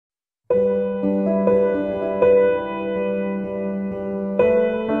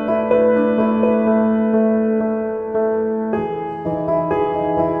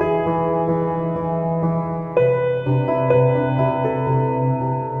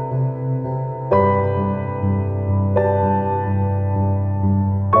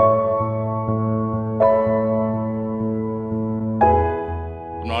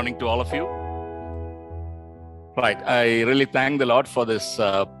all of you. Right. I really thank the Lord for this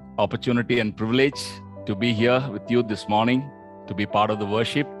opportunity and privilege to be here with you this morning, to be part of the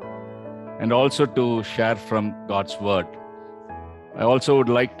worship, and also to share from God's word. I also would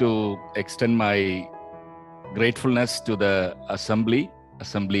like to extend my gratefulness to the assembly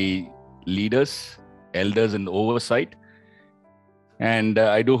leaders, elders, and oversight. And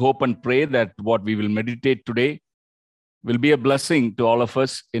I do hope and pray that what we will meditate today will be a blessing to all of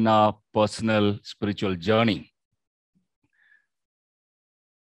us in our personal spiritual journey.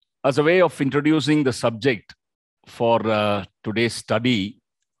 As a way of introducing the subject for today's study,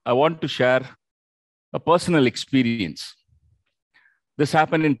 I want to share a personal experience. This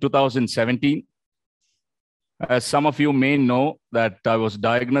happened in 2017. As some of you may know, that I was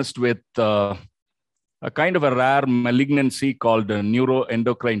diagnosed with a kind of a rare malignancy called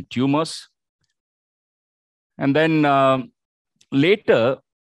neuroendocrine tumors. And then later,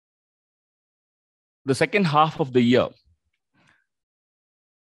 the second half of the year,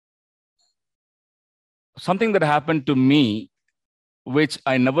 something that happened to me, which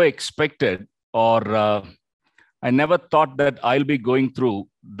I never expected, or I never thought that I'll be going through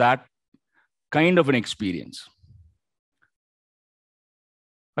that kind of an experience.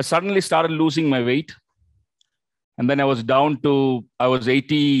 I suddenly started losing my weight. And then I was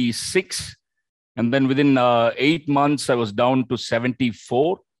 86. And then within 8 months, I was down to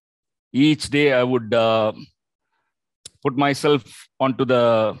 74. Each day I would put myself onto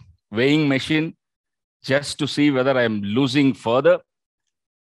the weighing machine just to see whether I'm losing further.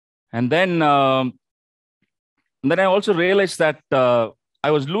 And then I also realized that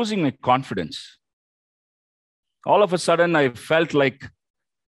I was losing my confidence. All of a sudden, I felt like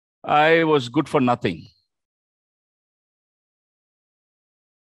I was good for nothing.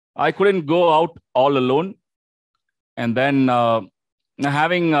 I couldn't go out all alone. And then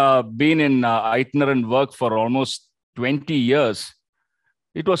having been in itinerant work for almost 20 years,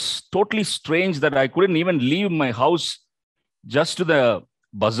 it was totally strange that I couldn't even leave my house just to the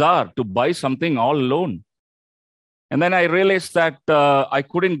bazaar to buy something all alone. And then I realized that I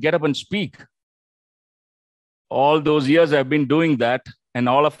couldn't get up and speak. All those years I've been doing that. And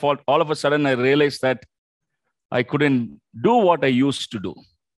all of a sudden, I realized that I couldn't do what I used to do.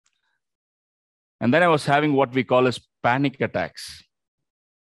 And then I was having what we call as panic attacks.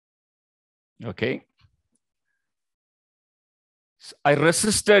 Okay. I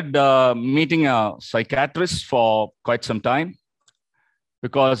resisted meeting a psychiatrist for quite some time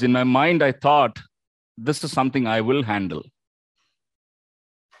because in my mind, I thought this is something I will handle.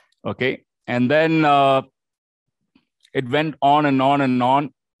 Okay. And then it went on and on and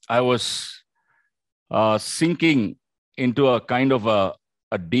on. I was sinking into a kind of a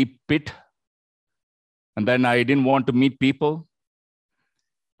deep pit. And then I didn't want to meet people.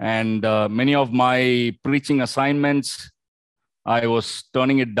 And many of my preaching assignments, I was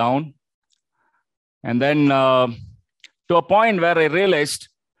turning it down. And then to a point where I realized,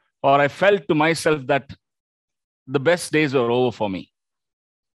 or I felt to myself that the best days are over for me.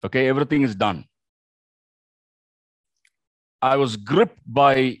 Okay, everything is done. I was gripped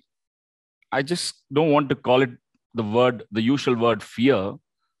by, I just don't want to call it the usual word fear.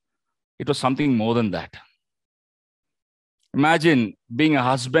 It was something more than that. Imagine being a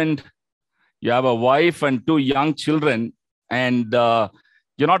husband, you have a wife and 2 young children, and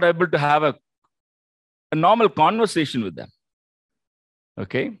you're not able to have a normal conversation with them.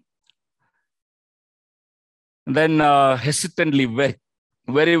 Okay? And then hesitantly,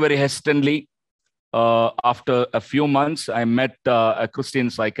 very, very hesitantly, after a few months, I met a Christian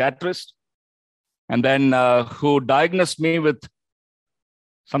psychiatrist, and then who diagnosed me with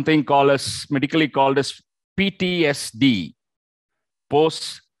something medically called as PTSD,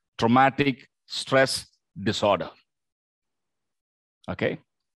 post-traumatic stress disorder. Okay.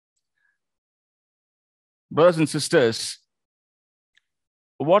 Brothers and sisters,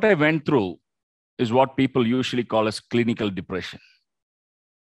 what I went through is what people usually call as clinical depression.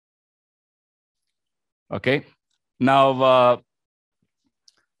 Okay. Now,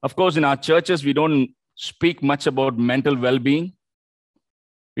 of course, in our churches, we don't speak much about mental well-being.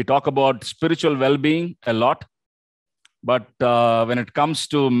 We talk about spiritual well-being a lot. But when it comes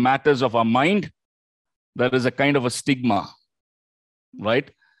to matters of our mind, there is a kind of a stigma, right?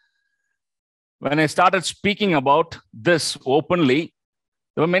 When I started speaking about this openly,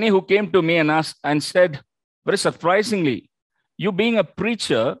 there were many who came to me and asked and said, very surprisingly, you being a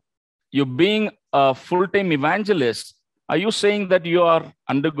preacher, you being a full-time evangelist, are you saying that you are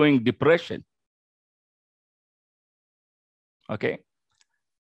undergoing depression? Okay.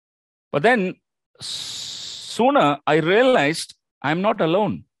 But then sooner I realized I'm not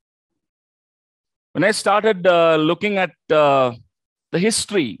alone. When I started looking at the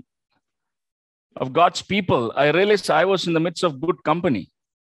history of God's people, I realized I was in the midst of good company.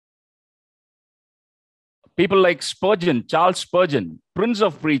 People like Spurgeon, Charles Spurgeon, Prince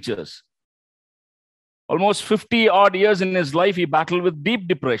of Preachers. Almost 50 odd years in his life, he battled with deep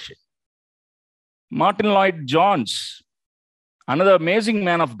depression. Martin Lloyd Jones, another amazing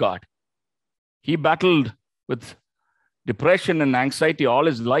man of God. He battled with depression and anxiety all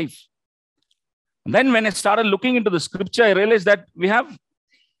his life. And then when I started looking into the scripture, I realized that we have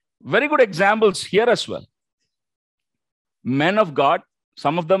very good examples here as well. Men of God,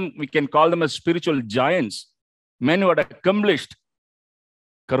 some of them we can call them as spiritual giants, men who had accomplished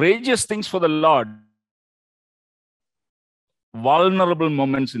courageous things for the Lord, vulnerable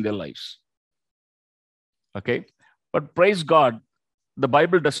moments in their lives. Okay? But praise God, the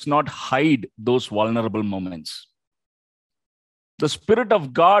Bible does not hide those vulnerable moments. The Spirit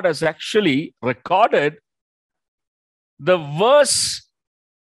of God has actually recorded the worst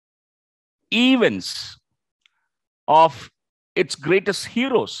events of its greatest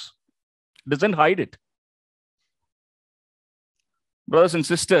heroes. It doesn't hide it. Brothers and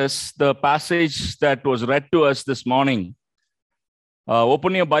sisters, the passage that was read to us this morning,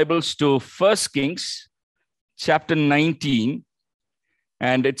 open your Bibles to 1 Kings chapter 19.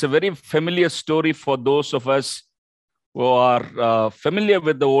 And it's a very familiar story for those of us who are familiar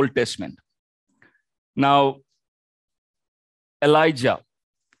with the Old Testament. Now, Elijah.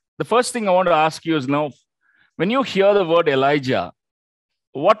 The first thing I want to ask you is now, when you hear the word Elijah,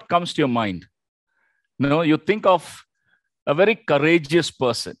 what comes to your mind? No, you think of a very courageous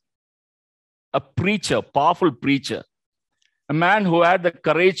person, a preacher, powerful preacher, a man who had the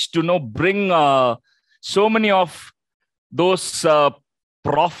courage to bring so many of those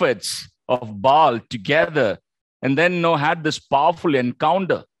prophets of Baal together, and then had this powerful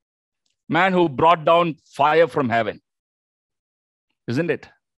encounter. Man who brought down fire from heaven. Isn't it?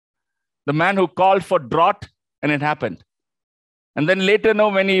 The man who called for drought and it happened. And then later,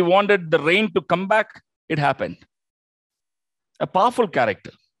 when he wanted the rain to come back, it happened. A powerful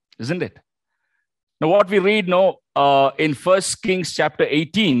character, isn't it? Now, what we read in 1 Kings chapter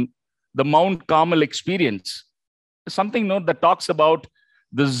 18, the Mount Carmel experience, is something that talks about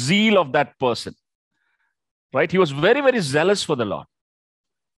the zeal of that person. Right? He was very, very zealous for the Lord.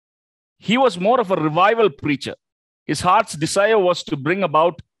 He was more of a revival preacher. His heart's desire was to bring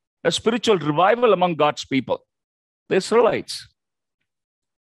about a spiritual revival among God's people, the Israelites.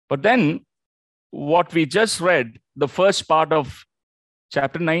 But then, what we just read, the first part of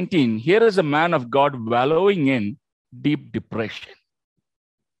chapter 19, here is a man of God wallowing in deep depression.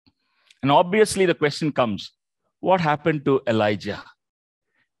 And obviously the question comes, what happened to Elijah?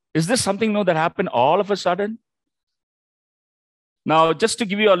 Is this something that happened all of a sudden? Now, just to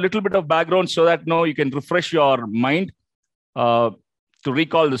give you a little bit of background so that you can refresh your mind to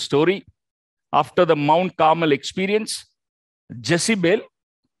recall the story. After the Mount Carmel experience, Jezebel,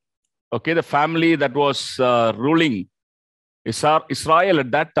 the family that was ruling Israel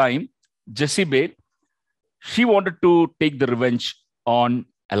at that time, Jezebel, she wanted to take the revenge on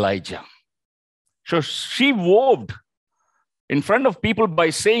Elijah. So she vowed in front of people by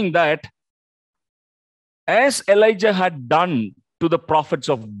saying that as Elijah had done to the prophets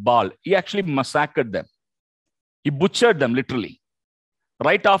of Baal, he actually massacred them. He butchered them literally.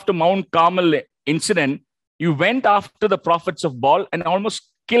 Right after Mount Carmel incident, he went after the prophets of Baal and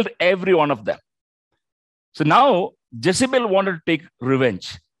almost killed every one of them. So now Jezebel wanted to take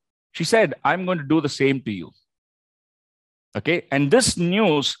revenge. She said, I'm going to do the same to you. Okay. And this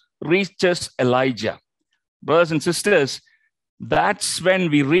news reaches Elijah. Brothers and sisters, that's when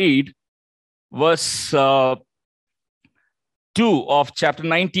we read verse 2 of chapter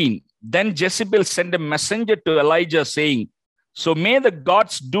 19. Then Jezebel sent a messenger to Elijah saying, so may the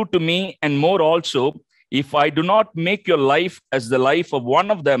gods do to me and more also, if I do not make your life as the life of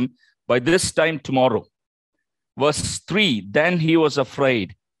one of them by this time tomorrow. Verse 3, then he was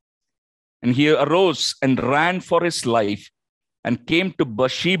afraid, and he arose and ran for his life and came to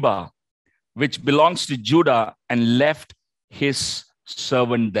Beersheba, which belongs to Judah, and left his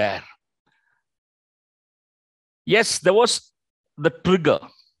servant there. Yes, there was the trigger.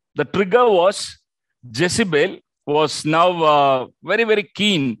 The trigger was Jezebel was now very, very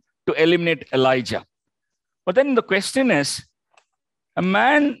keen to eliminate Elijah. But then the question is, a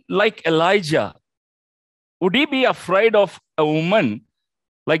man like Elijah, would he be afraid of a woman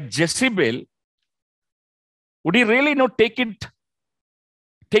like Jezebel? Would he really take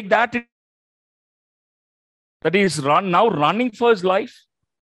that he is now running for his life?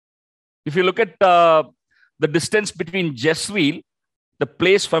 If you look at the distance between Jezreel the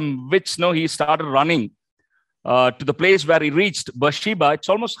place from which he started running to the place where he reached Beersheba, it's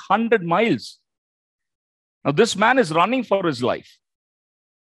almost 100 miles. Now, this man is running for his life.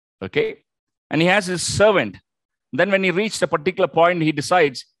 Okay? And he has his servant. Then when he reached a particular point, he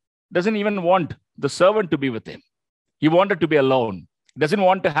decides, doesn't even want the servant to be with him. He wanted to be alone. He doesn't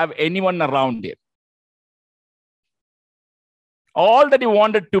want to have anyone around him. All that he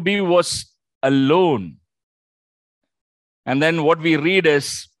wanted to be was alone. And then what we read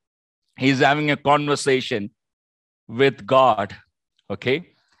is he's having a conversation with God.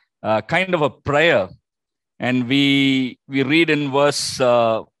 Okay? Kind of a prayer. And we read in verse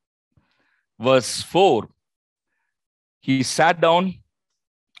 4, he sat down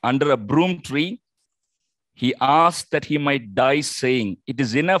under a broom tree. He asked that he might die, saying, "It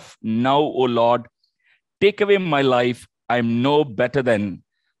is enough now, O Lord. Take away my life. I am no better than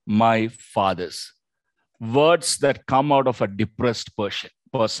my fathers." Words that come out of a depressed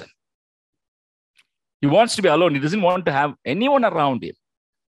person. He wants to be alone. He doesn't want to have anyone around him.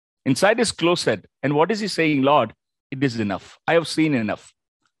 Inside his closet. And what is he saying? Lord, it is enough. I have seen enough.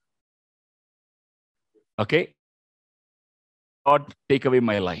 Okay? Lord, take away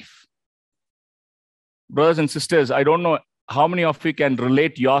my life. Brothers and sisters, I don't know how many of you can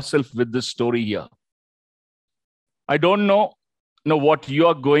relate yourself with this story here. I don't know what you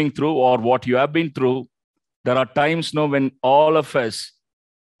are going through or what you have been through. There are times when all of us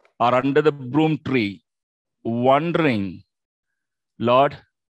are under the broom tree wondering, Lord,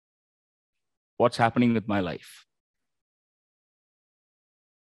 what's happening with my life?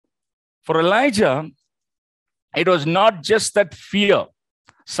 For Elijah, it was not just that fear,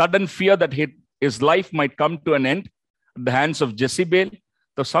 sudden fear that his life might come to an end at the hands of Jezebel.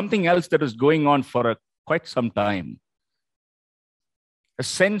 There was something else that was going on for quite some time. A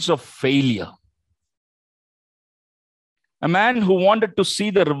sense of failure. A man who wanted to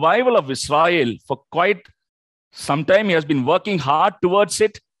see the revival of Israel for quite some time. He has been working hard towards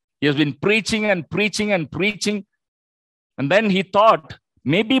it. He has been preaching and preaching and preaching. And then he thought,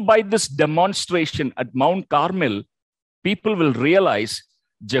 maybe by this demonstration at Mount Carmel, people will realize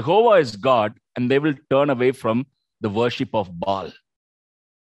Jehovah is God and they will turn away from the worship of Baal.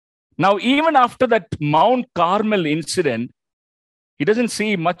 Now, even after that Mount Carmel incident, he doesn't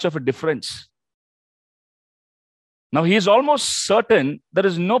see much of a difference. Now, he is almost certain there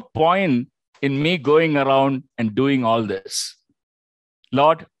is no point in me going around and doing all this.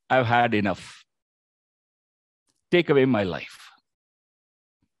 Lord, I've had enough. Take away my life.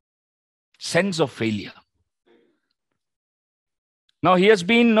 Sense of failure. Now, he has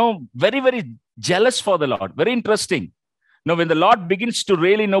been very, very jealous for the Lord. Very interesting. Now, when the Lord begins to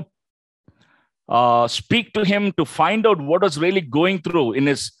really speak to him to find out what was really going through in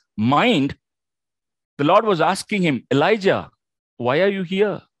his mind, the Lord was asking him, Elijah, why are you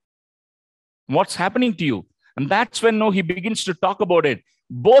here? What's happening to you? And that's when he begins to talk about it.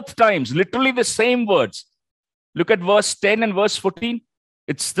 Both times, literally the same words. Look at verse 10 and verse 14.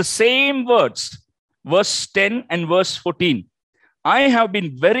 It's the same words. Verse 10 and verse 14. I have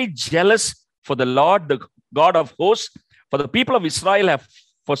been very jealous for the Lord, the God of hosts, for the people of Israel have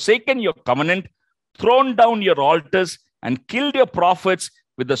forsaken your covenant, thrown down your altars, and killed your prophets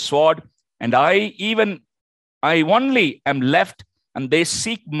with the sword. And I only am left, and they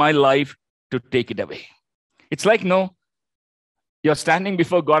seek my life to take it away. It's like, you're standing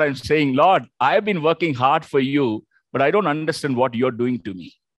before God and saying, Lord, I have been working hard for you, but I don't understand what you're doing to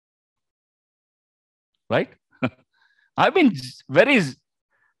me. Right? I've been very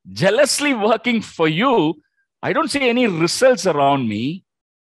jealously working for you. I don't see any results around me.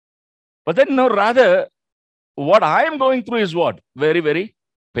 But then, rather, what I am going through is what? Very, very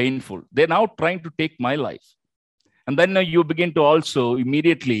painful. They're now trying to take my life. And then you begin to also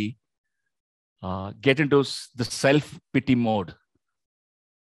immediately get into the self-pity mode.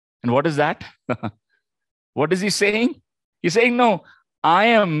 And what is that? What is he saying? He's saying, no, I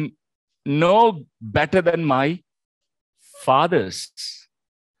am no better than my fathers.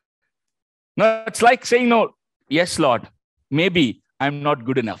 No, it's like saying, no, yes, Lord, maybe I'm not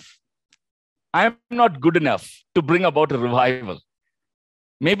good enough. I'm not good enough to bring about a revival.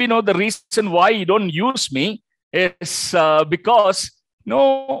 Maybe the reason why you don't use me is because,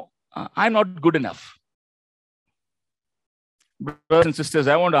 I'm not good enough. Brothers and sisters,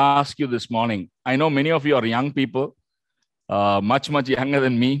 I want to ask you this morning. I know many of you are young people, much, much younger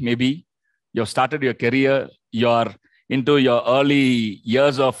than me, maybe. You've started your career. You're into your early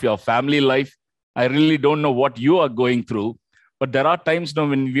years of your family life. I really don't know what you are going through. But there are times now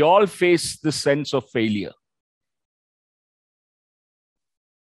when we all face this sense of failure.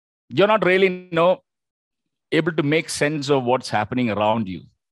 You're not really able to make sense of what's happening around you.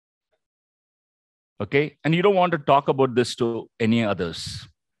 Okay? And you don't want to talk about this to any others.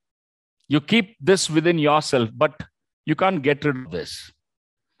 You keep this within yourself, but you can't get rid of this.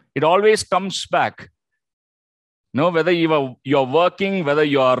 It always comes back. No, whether you're working, whether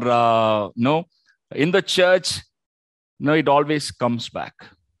you're in the church, no, it always comes back.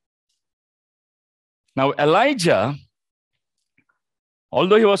 Now, Elijah,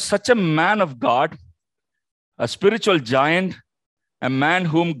 although he was such a man of God, a spiritual giant, a man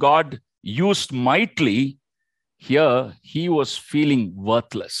whom God used mightily, here he was feeling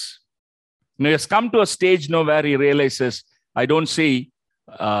worthless. Now, he has come to a stage now where he realizes, I don't see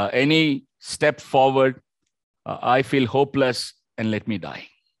any step forward. I feel hopeless, and let me die.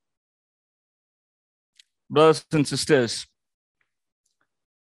 Brothers and sisters,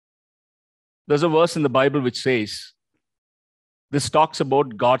 there's a verse in the Bible which says, this talks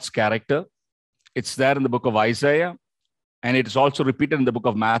about God's character. It's there in the book of Isaiah, and it is also repeated in the book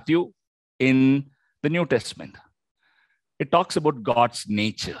of Matthew in the New Testament. It talks about God's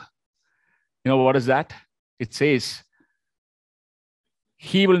nature. You know, what is that? It says,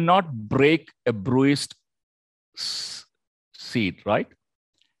 he will not break a bruised seed, right?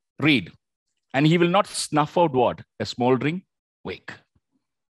 Reed. And he will not snuff out what? A smoldering wick.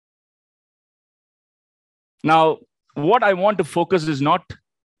 Now, what I want to focus is not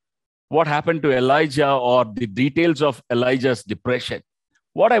what happened to Elijah or the details of Elijah's depression.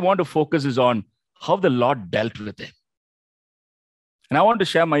 What I want to focus is on how the Lord dealt with him. And I want to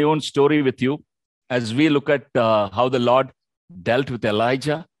share my own story with you as we look at how the Lord dealt with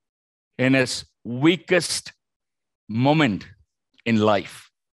Elijah in his weakest moment in life.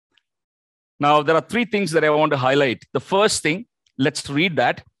 Now, there are three things that I want to highlight. The first thing, let's read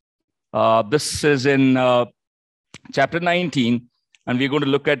that. This is in chapter 19, and we're going to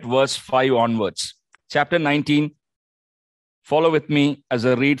look at verse 5 onwards. Chapter 19, follow with me as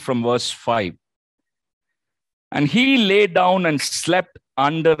I read from verse 5. And he lay down and slept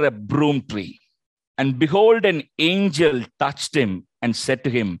under a broom tree. And behold, an angel touched him and said to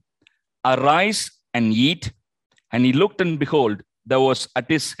him, arise and eat. And he looked, and behold, there was at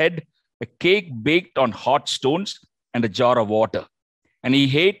his head a cake baked on hot stones and a jar of water. And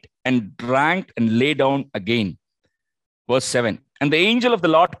he ate and drank and lay down again. Verse 7. And the angel of the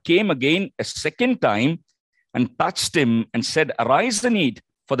Lord came again a second time and touched him and said, arise and eat,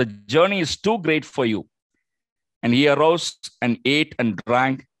 for the journey is too great for you. And he arose and ate and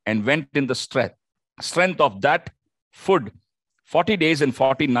drank and went in the strength of that food 40 days and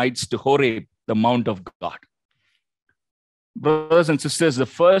 40 nights to Horeb, the mount of God. Brothers and sisters, the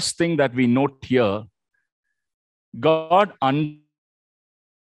first thing that we note here, God understood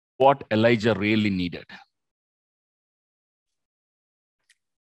what Elijah really needed.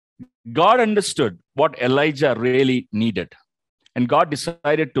 God understood what Elijah really needed, and God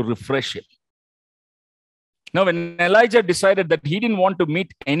decided to refresh him. Now, when Elijah decided that he didn't want to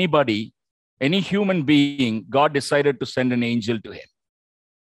meet anybody, any human being, God decided to send an angel to him.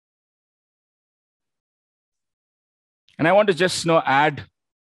 And I want to just add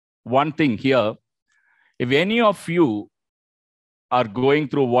one thing here. If any of you are going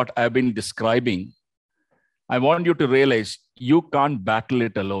through what I've been describing, I want you to realize you can't battle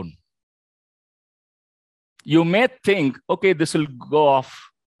it alone. You may think, okay, this will go off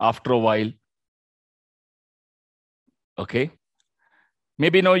after a while. Okay.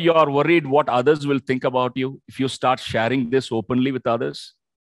 Maybe you are worried what others will think about you if you start sharing this openly with others.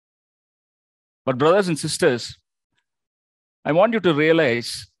 But brothers and sisters, I want you to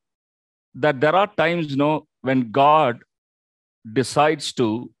realize that there are times, when God decides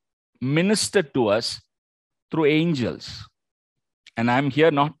to minister to us through angels. And I'm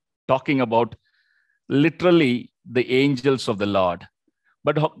here not talking about literally the angels of the Lord,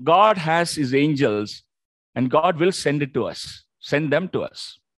 but God has his angels, and God will send them to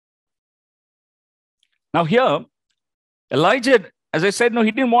us. Now here, Elijah, as I said,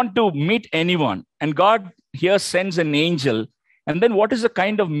 he didn't want to meet anyone. And God here sends an angel. And then what is the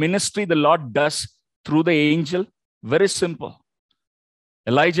kind of ministry the Lord does through the angel? Very simple.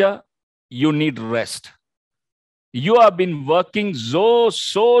 Elijah, you need rest. You have been working so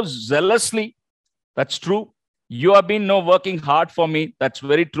zealously. That's true. You have been working hard for me. That's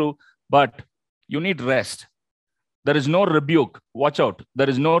very true. But you need rest. There is no rebuke. Watch out. There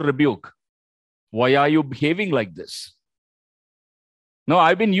is no rebuke. Why are you behaving like this? No,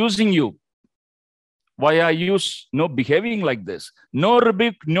 I've been using you. Why are you behaving like this? No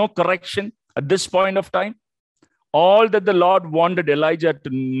rebuke, no correction at this point of time. All that the Lord wanted Elijah to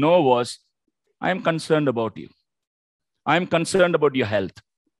know was, I am concerned about you. I am concerned about your health.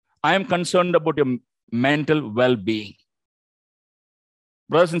 I am concerned about your mental well-being.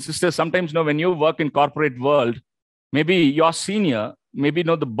 Brothers and sisters, sometimes when you work in corporate world, maybe your senior, maybe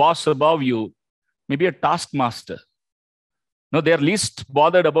the boss above you, maybe a taskmaster. They're least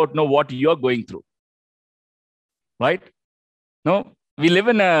bothered about what you're going through. Right? We live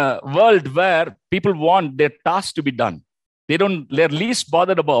in a world where people want their tasks to be done. They're least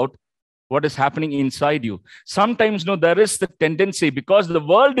bothered about what is happening inside you. Sometimes, there is the tendency, because the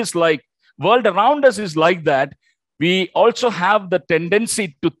world around us is like that, we also have the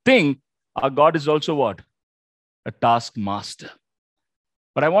tendency to think our God is also what? A taskmaster.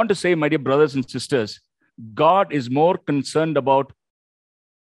 But I want to say, my dear brothers and sisters, God is more concerned about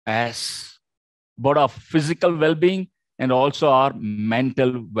us, about our physical well-being and also our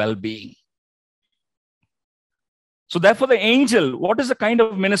mental well-being. So therefore, the angel, what is the kind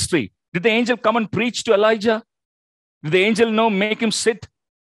of ministry? Did the angel come and preach to Elijah? Did the angel make him sit?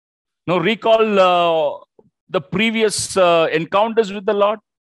 Recall the previous encounters with the Lord?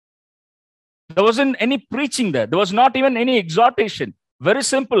 There wasn't any preaching there. There was not even any exhortation. Very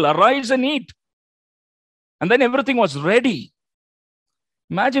simple. Arise and eat. And then everything was ready.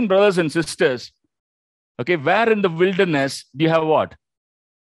 Imagine, brothers and sisters, where in the wilderness do you have what?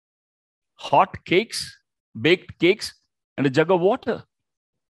 Hot cakes, baked cakes, and a jug of water.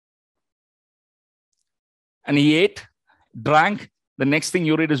 And he ate, drank. The next thing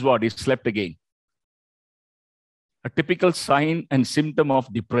you read is what? He slept again. A typical sign and symptom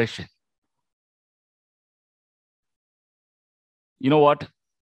of depression. You know what?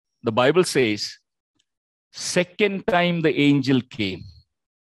 The Bible says, second time the angel came.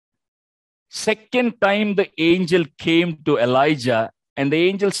 Second time the angel came to Elijah, and the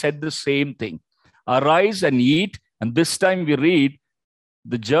angel said the same thing. Arise and eat. And this time we read,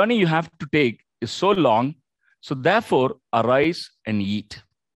 the journey you have to take is so long, so therefore arise and eat.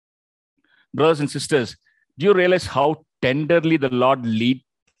 Brothers and sisters, do you realize how tenderly the Lord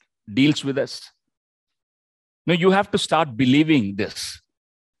deals with us? You have to start believing this.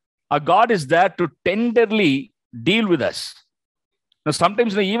 Our God is there to tenderly deal with us.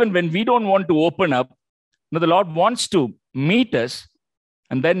 Sometimes even when we don't want to open up, the Lord wants to meet us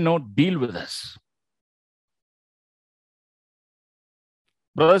and then deal with us.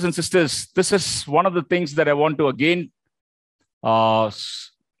 Brothers and sisters, this is one of the things that I want to again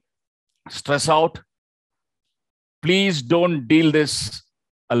stress out. Please don't deal this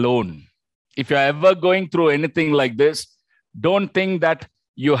alone. If you're ever going through anything like this, don't think that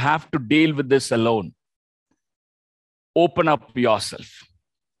you have to deal with this alone. Open up yourself.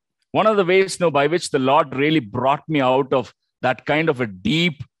 One of the ways by which the Lord really brought me out of that kind of a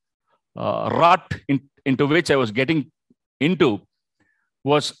deep rut into which I was getting into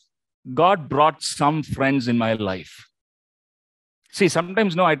was God brought some friends in my life. See,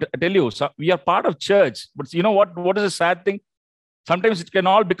 sometimes, I tell you, we are part of church, but you know what is a sad thing? Sometimes it can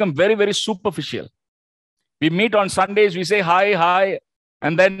all become very, very superficial. We meet on Sundays, we say hi,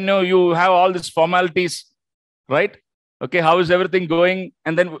 and then you have all these formalities, right? How is everything going?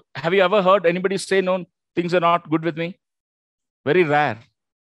 And then have you ever heard anybody say, no, things are not good with me? Very rare.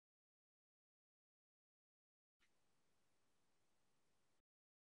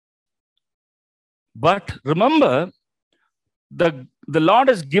 But remember, the Lord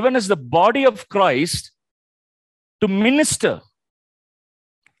has given us the body of Christ to minister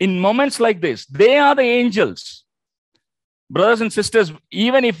in moments like this. They are the angels. Brothers and sisters,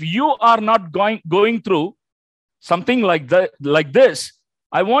 even if you are not going through something like this,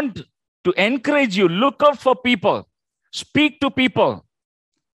 I want to encourage you. Look out for people. Speak to people.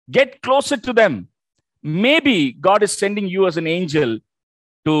 Get closer to them. Maybe God is sending you as an angel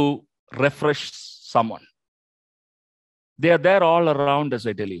to refresh someone. They are there all around us,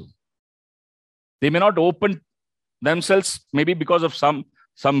 I tell you. They may not open themselves, maybe because of some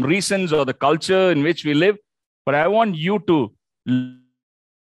reasons or the culture in which we live, but I want you to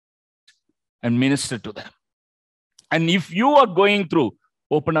and minister to them. And if you are going through,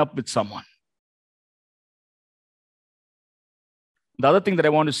 open up with someone. The other thing that I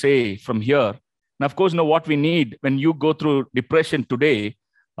want to say from here, and of course, what we need when you go through depression today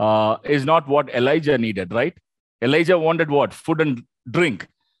is not what Elijah needed, right? Elijah wanted what? Food and drink.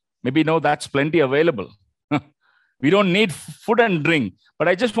 Maybe that's plenty available. We don't need food and drink. But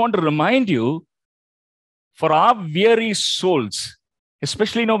I just want to remind you, for our weary souls,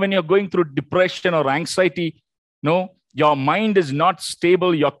 especially when you're going through depression or anxiety, your mind is not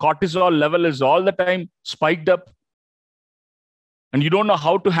stable, your cortisol level is all the time spiked up, and you don't know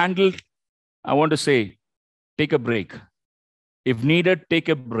how to handle it, I want to say, take a break. If needed, take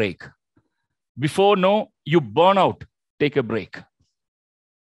a break. Before you burn out, take a break.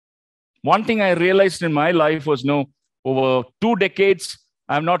 One thing I realized in my life was, no, over 2 decades,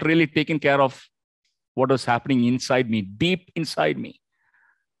 I have not really taken care of what was happening inside me, deep inside me.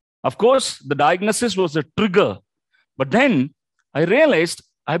 Of course, the diagnosis was a trigger, but then I realized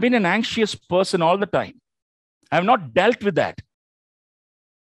I've been an anxious person all the time. I have not dealt with that.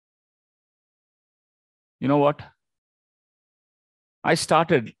 You know what? I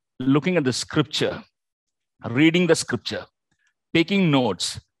started looking at the scripture, reading the scripture, taking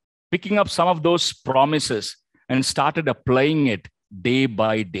notes, picking up some of those promises, and started applying it day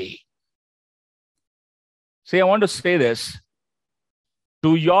by day. See, I want to say this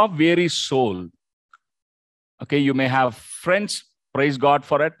to your very soul. Okay, you may have friends, praise God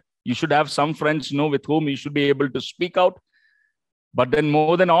for it. You should have some friends, with whom you should be able to speak out. But then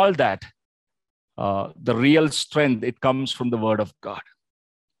more than all that, the real strength, it comes from the word of God.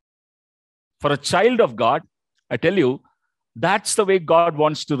 For a child of God, I tell you, that's the way God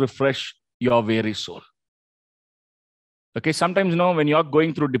wants to refresh your very soul. Okay, sometimes, when you're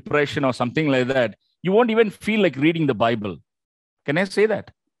going through depression or something like that, you won't even feel like reading the Bible. Can I say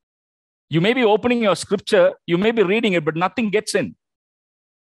that? You may be opening your scripture, you may be reading it, but nothing gets in.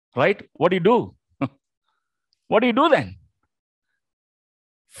 Right? What do you do? What do you do then?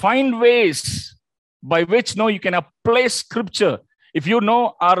 Find ways by which, you can apply scripture. If you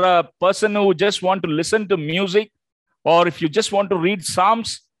are a person who just want to listen to music, or if you just want to read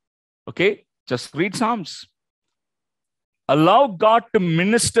Psalms, okay, just read Psalms. Allow God to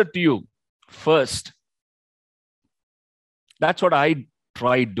minister to you first. That's what I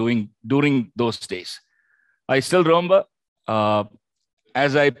tried doing during those days. I still remember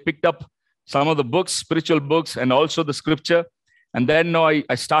as I picked up some of the books, spiritual books, and also the scripture. And then I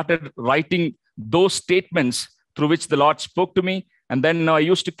started writing those statements through which the Lord spoke to me. And then I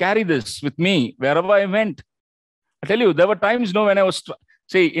used to carry this with me wherever I went. I tell you, there were times when I was,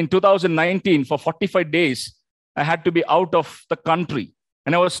 say, in 2019, for 45 days, I had to be out of the country.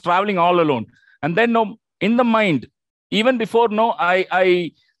 And I was traveling all alone. And then in the mind, even before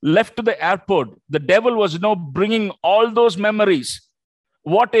I left to the airport, the devil was bringing all those memories.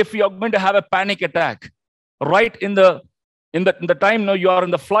 What if you're going to have a panic attack right in the time you are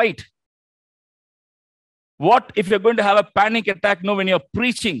in the flight? What if you're going to have a panic attack when you're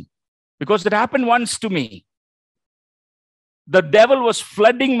preaching? Because it happened once to me. The devil was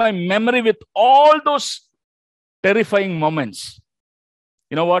flooding my memory with all those terrifying moments.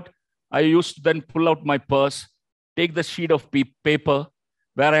 You know what? I used to then pull out my purse, take the sheet of paper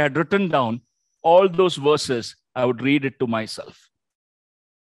where I had written down all those verses. I would read it to myself.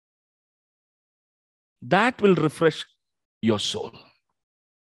 That will refresh your soul.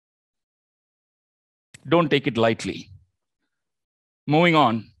 Don't take it lightly. Moving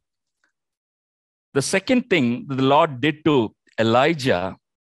on. The second thing that the Lord did to Elijah,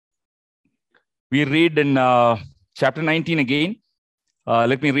 we read in chapter 19 again.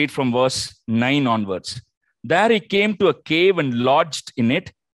 Let me read from verse 9 onwards. There he came to a cave and lodged in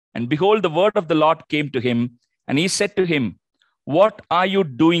it. And behold, the word of the Lord came to him. And he said to him, "What are you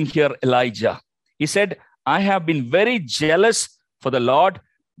doing here, Elijah?" He said, "I have been very jealous for the Lord,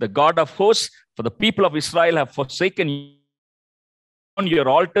 the God of hosts, for the people of Israel have forsaken your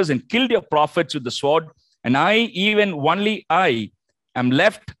altars and killed your prophets with the sword. And I, even only I, am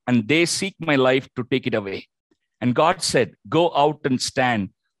left, and they seek my life to take it away." And God said, "Go out and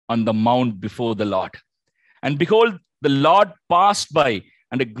stand on the mount before the Lord." And behold, the Lord passed by,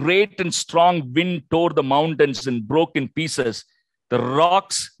 and a great and strong wind tore the mountains and broke in pieces the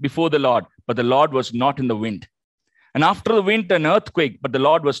rocks before the Lord, but the Lord was not in the wind. And after the wind, an earthquake, but the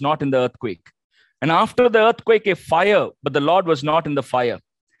Lord was not in the earthquake. And after the earthquake, a fire, but the Lord was not in the fire.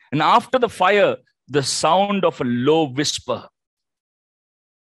 And after the fire, the sound of a low whisper.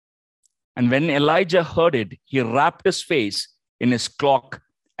 And when Elijah heard it, he wrapped his face in his cloak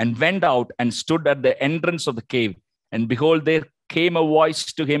and went out and stood at the entrance of the cave. And behold, there came a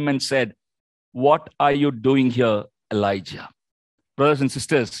voice to him and said, "What are you doing here, Elijah?" Brothers and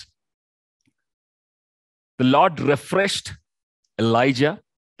sisters, the Lord refreshed Elijah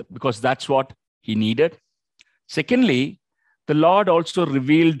because that's what he needed. Secondly, the Lord also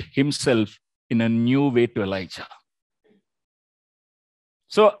revealed himself in a new way to Elijah.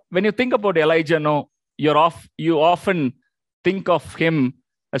 So when you think about Elijah, you often think of him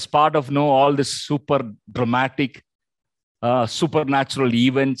as part of all this super dramatic, supernatural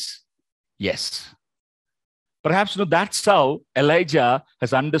events. Yes. Perhaps that's how Elijah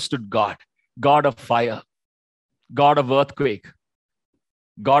has understood God. God of fire, God of earthquake,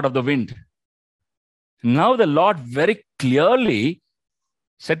 God of the wind. Now the Lord very clearly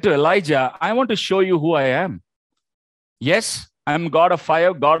said to Elijah, "I want to show you who I am. Yes, I'm God of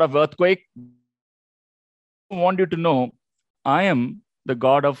fire, God of earthquake. I want you to know, I am the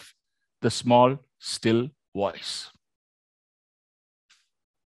God of the small, still voice.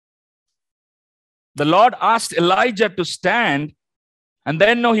 The Lord asked Elijah to stand, and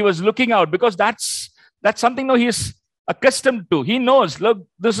then he was looking out, because that's something he is accustomed to. He knows, look,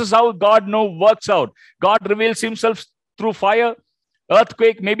 this is how God works out. God reveals himself through fire,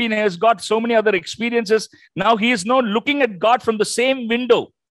 earthquake. Maybe he has got so many other experiences. Now he is looking at God from the same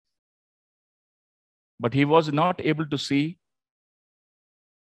window. But he was not able to see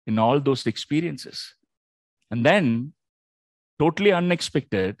in all those experiences. And then, totally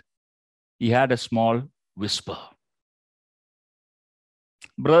unexpected, he had a small whisper.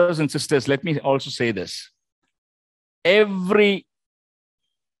 Brothers and sisters, let me also say this. Every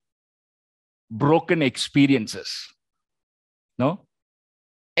broken experiences,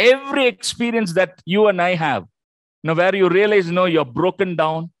 every experience that you and I have, where you realize, you're broken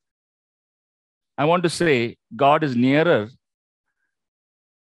down, I want to say God is nearer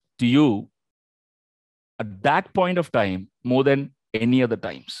to you at that point of time more than any other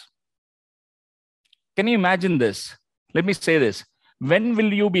times. Can you imagine this? Let me say this. When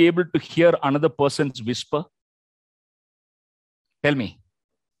will you be able to hear another person's whisper? Tell me.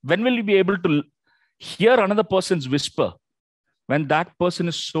 When will you be able to hear another person's whisper? When that person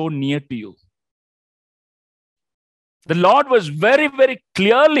is so near to you. The Lord was very, very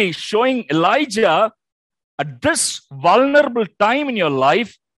clearly showing Elijah at this vulnerable time in your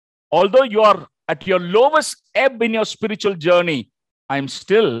life, although you are at your lowest ebb in your spiritual journey, I'm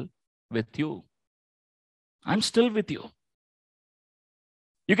still with you. I'm still with you.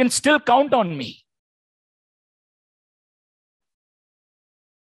 You can still count on me.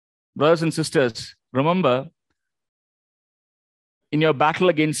 Brothers and sisters, remember, in your battle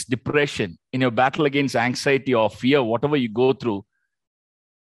against depression, in your battle against anxiety or fear, whatever you go through,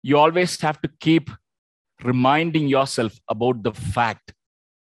 you always have to keep reminding yourself about the fact.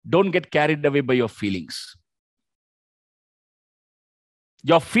 Don't get carried away by your feelings.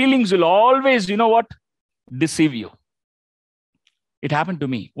 Your feelings will always, deceive you. It happened to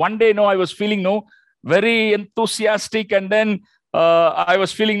me. One day, I was feeling, very enthusiastic, and then I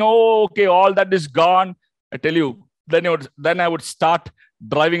was feeling, okay, all that is gone. I tell you, then I would start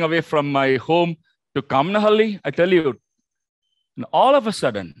driving away from my home to Kamnahalli. I tell you, and all of a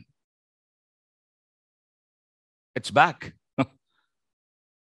sudden, it's back.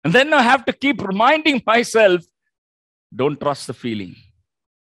 And then I have to keep reminding myself, don't trust the feeling.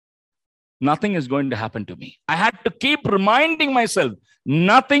 Nothing is going to happen to me. I had to keep reminding myself,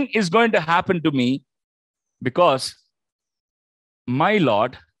 nothing is going to happen to me, because my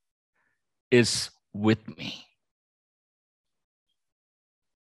Lord is with me.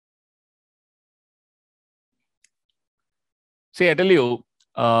 See, I tell you,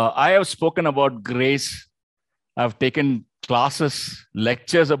 I have spoken about grace. I've taken classes,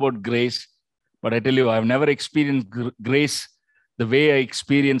 lectures about grace, but I tell you, I've never experienced grace the way I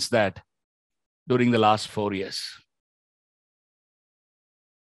experienced that during the last 4 years.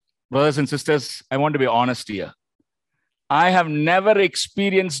 Brothers and sisters, I want to be honest here. I have never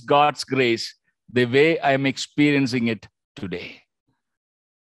experienced God's grace the way I am experiencing it today.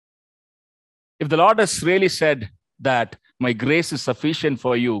 If the Lord has really said that my grace is sufficient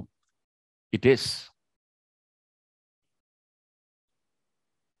for you, it is.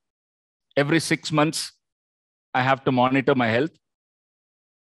 Every 6 months, I have to monitor my health.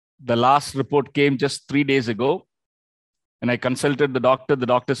 The last report came just 3 days ago, and I consulted the doctor. The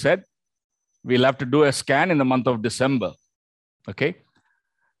doctor said, we'll have to do a scan in the month of December. Okay.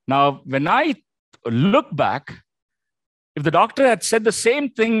 Now, when I look back, if the doctor had said the same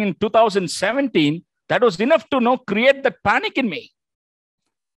thing in 2017, that was enough to create that panic in me.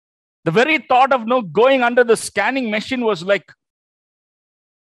 The very thought of going under the scanning machine was like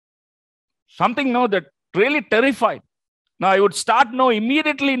something that really terrified. Now I would start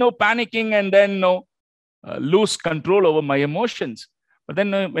immediately panicking, and then lose control over my emotions. But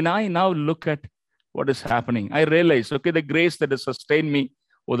then when I now look at what is happening, I realize, okay, the grace that has sustained me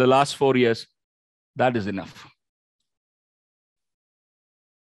over the last 4 years, that is enough.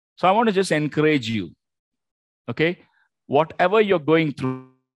 So I want to just encourage you, okay? Whatever you're going through,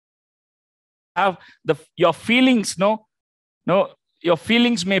 have your feelings, your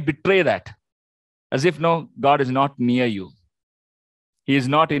feelings may betray that. As if, God is not near you. He is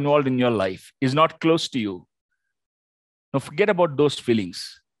not involved in your life. He is not close to you. Now, forget about those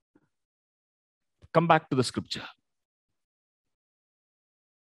feelings. Come back to the scripture.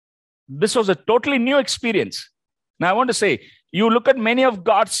 This was a totally new experience. Now, I want to say, you look at many of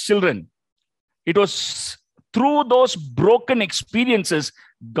God's children. It was through those broken experiences,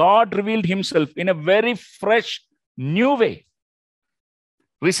 God revealed himself in a very fresh, new way.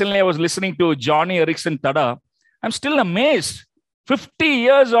 Recently, I was listening to Johnny Erickson Tada. I'm still amazed. 50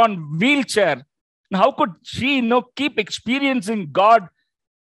 years on wheelchair. How could she keep experiencing God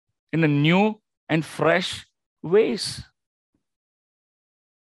in a new and fresh ways?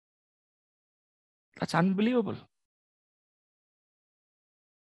 That's unbelievable.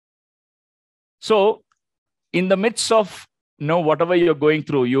 So, in the midst of whatever you're going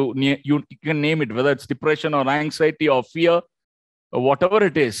through, you can name it, whether it's depression or anxiety or fear or whatever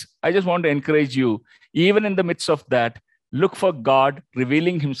it is. I just want to encourage you, even in the midst of that, look for God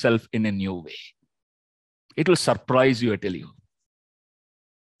revealing himself in a new way. It will surprise you, I tell you.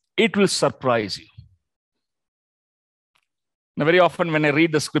 It will surprise you. Now, very often when I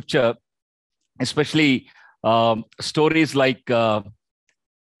read the scripture, especially stories like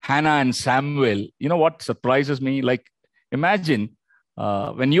Hannah and Samuel, you know what surprises me? Like, imagine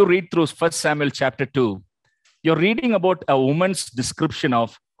when you read through 1 Samuel chapter 2, you're reading about a woman's description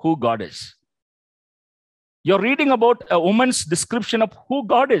of who God is. You're reading about a woman's description of who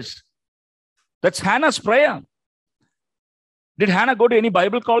God is. That's Hannah's prayer. Did Hannah go to any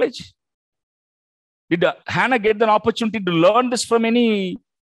Bible college? Did Hannah get an opportunity to learn this from any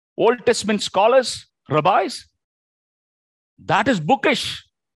Old Testament scholars, rabbis? That is bookish.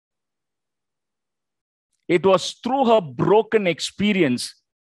 It was through her broken experience.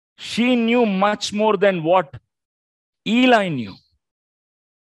 She knew much more than what Eli knew.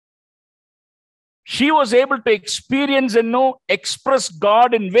 She was able to experience and express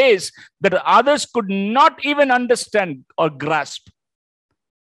God in ways that others could not even understand or grasp.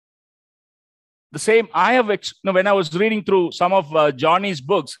 The same, I have, when I was reading through some of Johnny's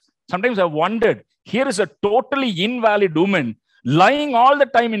books, sometimes I wondered, here is a totally invalid woman lying all the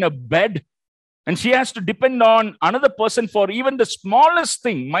time in a bed, and she has to depend on another person for even the smallest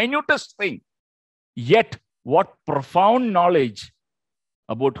thing, minutest thing. Yet, what profound knowledge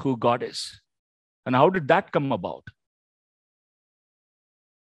about who God is. And how did that come about?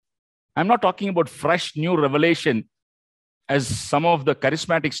 I'm not talking about fresh new revelation as some of the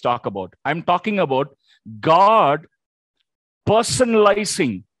charismatics talk about. I'm talking about God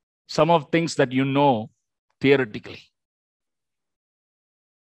personalizing some of things that you know theoretically.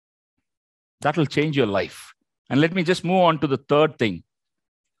 That will change your life. And let me just move on to the third thing.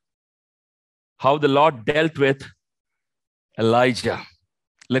 How the Lord dealt with Elijah.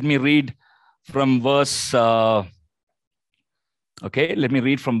 Let me read from verse, let me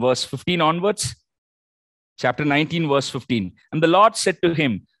read from verse 15 onwards. Chapter 19, verse 15. And the Lord said to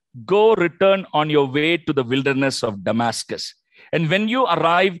him, go return on your way to the wilderness of Damascus. And when you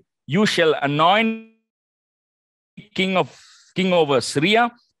arrive, you shall anoint king over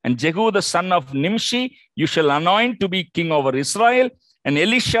Syria, and Jehu the son of Nimshi, you shall anoint to be king over Israel, and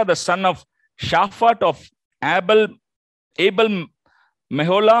Elisha the son of Shaphat of Abel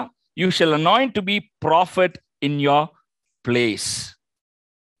Meholah, you shall anoint to be prophet in your place.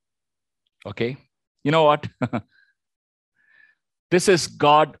 Okay. You know what? This is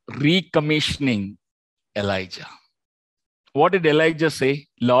God recommissioning Elijah. What did Elijah say?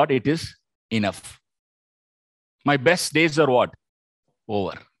 Lord, it is enough. My best days are what?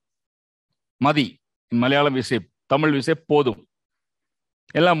 Over. Madi. In Malayalam we say, Tamil we say, podum.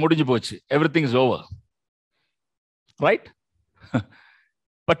 Ellam mudinju pochu. Everything is over. Right?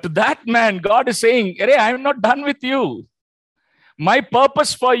 But to that man, God is saying, hey, I am not done with you. My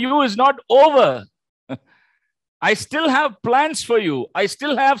purpose for you is not over. I still have plans for you. I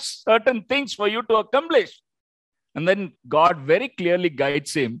still have certain things for you to accomplish. And then God very clearly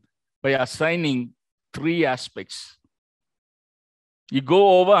guides him by assigning 3 aspects. You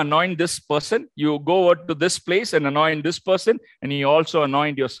go over, anoint this person. You go over to this place and anoint this person. And you also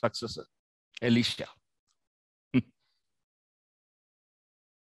anoint your successor, Elisha.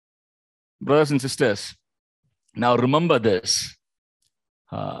 Brothers and sisters, now remember this.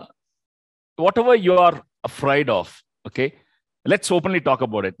 Whatever you are afraid of, okay, let's openly talk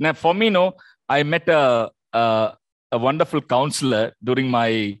about it. Now, for me, I met a wonderful counselor during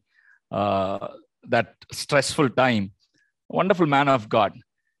my that stressful time. A wonderful man of God.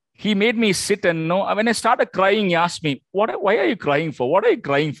 He made me sit and when I started crying, he asked me, why are you crying for? What are you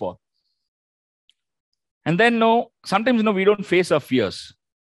crying for? And then sometimes we don't face our fears.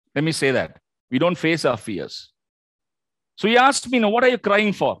 Let me say that. We don't face our fears. So he asked me, what are you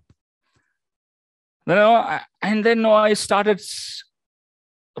crying for? And then I started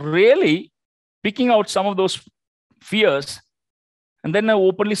really picking out some of those fears. And then I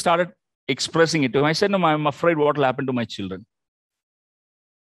openly started expressing it to him. I said, I'm afraid what will happen to my children.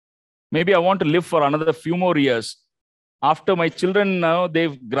 Maybe I want to live for another few more years. After my children now,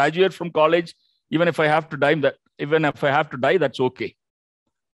 they've graduated from college. Even if I have to die, that's okay.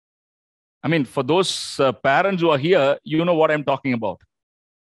 I mean, for those parents who are here, you know what I'm talking about,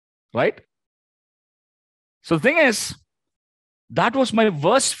 right? So the thing is, that was my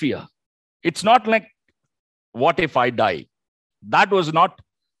worst fear. It's not like, what if I die? That was not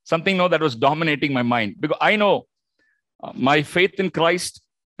something that was dominating my mind, because I know my faith in Christ,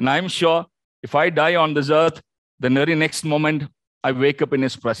 and I'm sure if I die on this earth, the very next moment I wake up in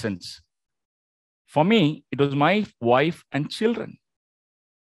His presence. For me, it was my wife and children.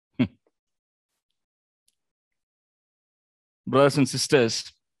 Brothers and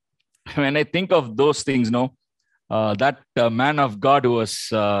sisters, when I think of those things, that man of God who was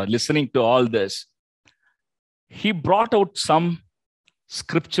listening to all this, he brought out some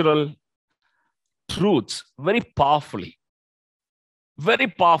scriptural truths very powerfully,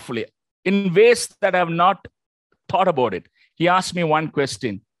 in ways that I have not thought about it. He asked me one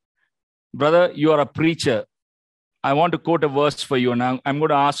question. Brother, you are a preacher. I want to quote a verse for you now. I'm going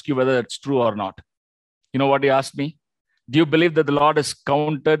to ask you whether it's true or not. You know what he asked me? Do you believe that the Lord has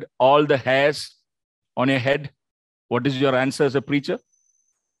counted all the hairs on your head? What is your answer as a preacher?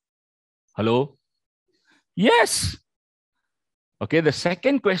 Hello? Yes. Okay, the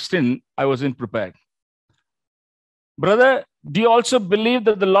second question, I wasn't prepared. Brother, do you also believe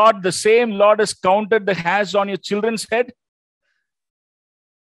that the same Lord has counted the hairs on your children's head?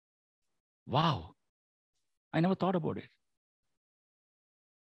 Wow. I never thought about it.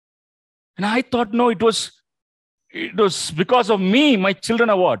 And I thought, no, it was because of me, my children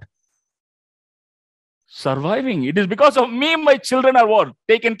are what? Surviving. It is because of me, my children are what?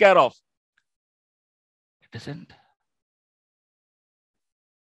 Taken care of. It isn't.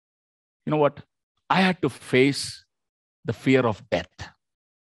 You know what? I had to face the fear of death.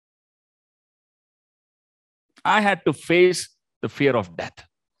 I had to face the fear of death.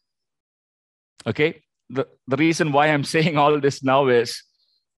 Okay? The reason why I'm saying all this now is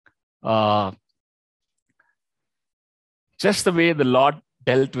just the way the Lord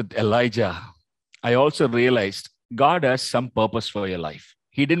dealt with Elijah, I also realized God has some purpose for your life.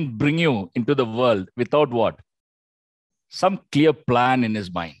 He didn't bring you into the world without what? Some clear plan in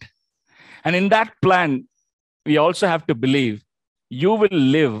His mind. And in that plan, we also have to believe you will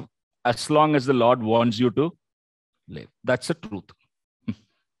live as long as the Lord wants you to live. That's the truth.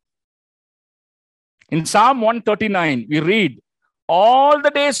 In Psalm 139, we read, all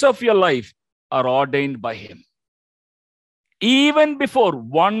the days of your life are ordained by Him, even before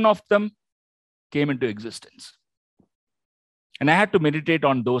one of them came into existence. And I had to meditate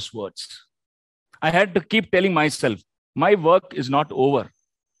on those words. I had to keep telling myself, my work is not over.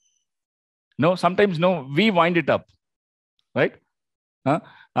 No, sometimes we wind it up, right?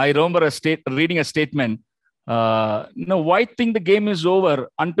 I remember reading a statement. Why think the game is over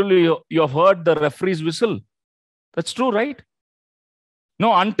until you have heard the referee's whistle? That's true, right?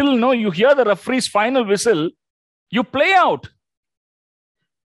 No, until you hear the referee's final whistle, you play out.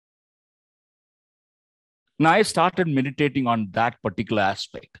 Now I started meditating on that particular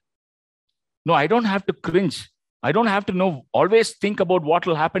aspect. No, I don't have to cringe. I don't have to always think about what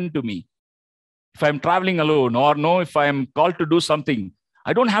will happen to me. If I'm traveling alone or if I'm called to do something,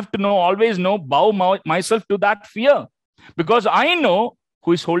 I don't have to always bow myself to that fear, because I know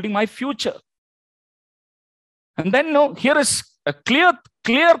who is holding my future. And then here is a clear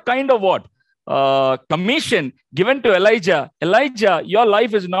kind of what? Commission given to Elijah. Elijah, your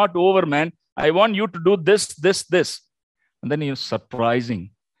life is not over, man. I want you to do this. And then it's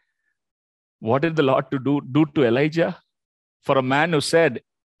surprising. What did the Lord do to Elijah? For a man who said,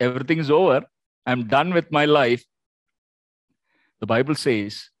 everything is over, I'm done with my life. The Bible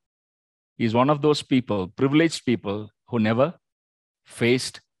says he's one of those people, privileged people, who never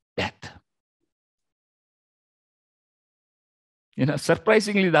faced death.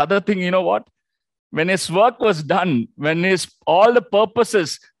 Surprisingly, the other thing, what? When his work was done, when all the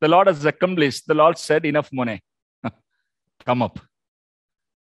purposes the Lord has accomplished, the Lord said, enough money. Come up.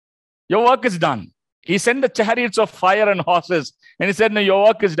 Your work is done. He sent the chariots of fire and horses, and He said, no, your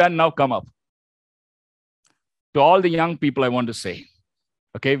work is done, now come up. To all the young people, I want to say,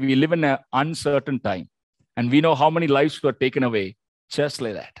 okay, we live in an uncertain time, and we know how many lives were taken away just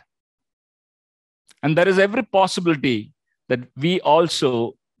like that. And there is every possibility that we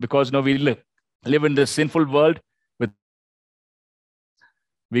also, because we live in this sinful world,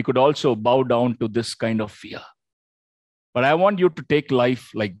 we could also bow down to this kind of fear. But I want you to take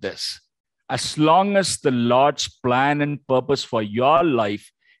life like this. As long as the Lord's plan and purpose for your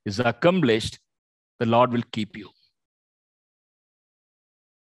life is accomplished, the Lord will keep you.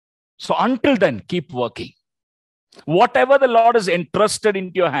 So until then, keep working. Whatever the Lord has entrusted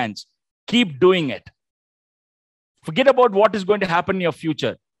into your hands, keep doing it. Forget about what is going to happen in your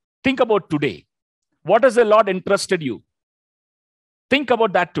future. Think about today. What has the Lord entrusted you? Think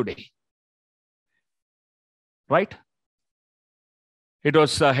about that today. Right? It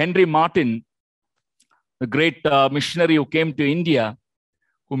was Henry Martin, the great missionary who came to India,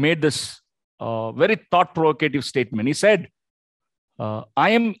 who made this very thought-provocative statement. He said, I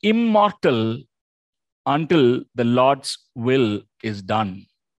am immortal until the Lord's will is done.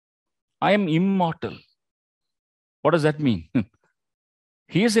 I am immortal. What does that mean?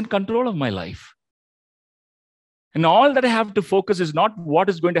 He is in control of my life. And all that I have to focus is not what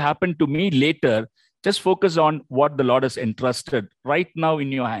is going to happen to me later. Just focus on what the Lord has entrusted right now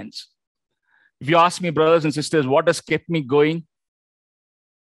in your hands. If you ask me, brothers and sisters, what has kept me going?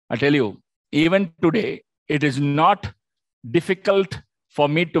 I tell you, even today, it is not difficult for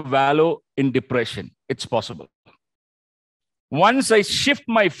me to wallow in depression. It's possible. Once I shift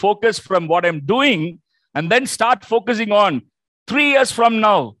my focus from what I'm doing and then start focusing on 3 years from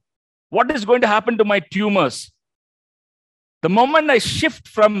now, what is going to happen to my tumors? The moment I shift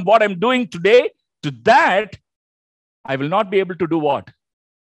from what I'm doing today to that, I will not be able to do what?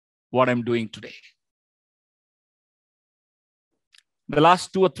 What I'm doing today. The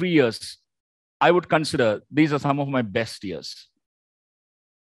last 2 or 3 years, I would consider these are some of my best years,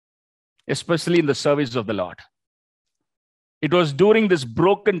 especially in the service of the Lord. It was during this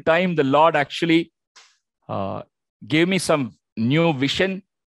broken time, the Lord actually gave me some new vision,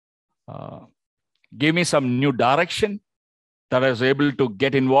 gave me some new direction, that I was able to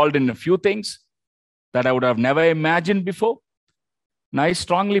get involved in a few things that I would have never imagined before. And I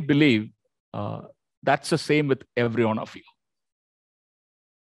strongly believe that's the same with every one of you.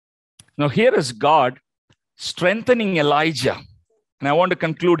 Now, here is God strengthening Elijah. And I want to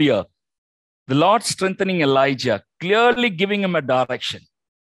conclude here. The Lord strengthening Elijah, clearly giving him a direction.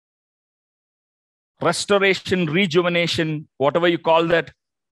 Restoration, rejuvenation, whatever you call that,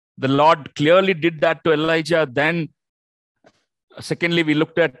 the Lord clearly did that to Elijah. Then, secondly, we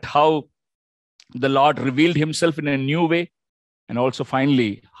looked at how the Lord revealed himself in a new way. And also,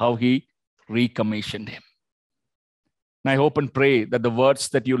 finally, how he recommissioned him. And I hope and pray that the words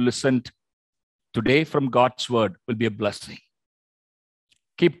that you listened today from God's word will be a blessing.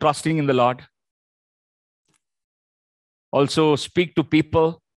 Keep trusting in the Lord. Also, speak to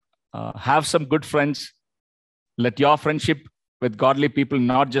people. Have some good friends. Let your friendship with godly people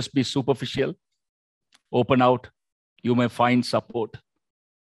not just be superficial. Open out. You may find support.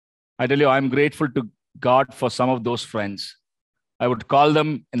 I tell you, I'm grateful to God for some of those friends. I would call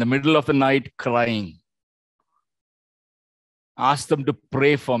them in the middle of the night crying. Ask them to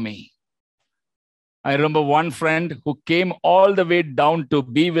pray for me. I remember one friend who came all the way down to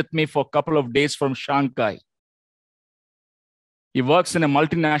be with me for a couple of days from Shanghai. He works in a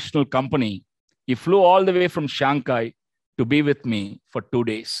multinational company. He flew all the way from Shanghai to be with me for 2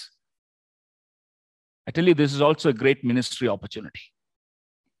 days. I tell you, this is also a great ministry opportunity.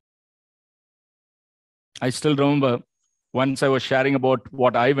 I still remember once I was sharing about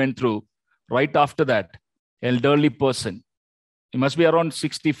what I went through. Right after that, elderly person, he must be around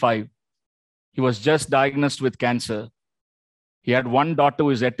 65. He was just diagnosed with cancer. He had one daughter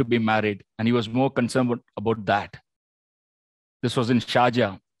who is yet to be married, and he was more concerned about that. This was in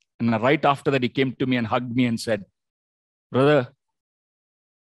Sharjah. And right after that, he came to me and hugged me and said, brother,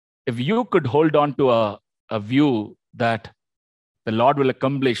 if you could hold on to a view that the Lord will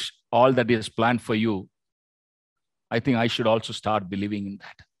accomplish all that He has planned for you, I think I should also start believing in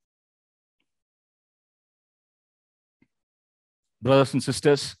that. Brothers and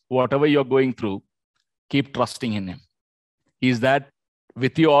sisters, whatever you're going through, keep trusting in Him. He is that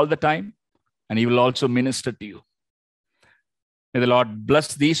with you all the time, and He will also minister to you. May the Lord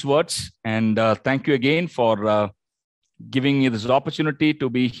bless these words, and thank you again for giving me this opportunity to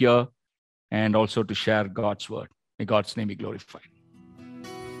be here and also to share God's word. May God's name be glorified.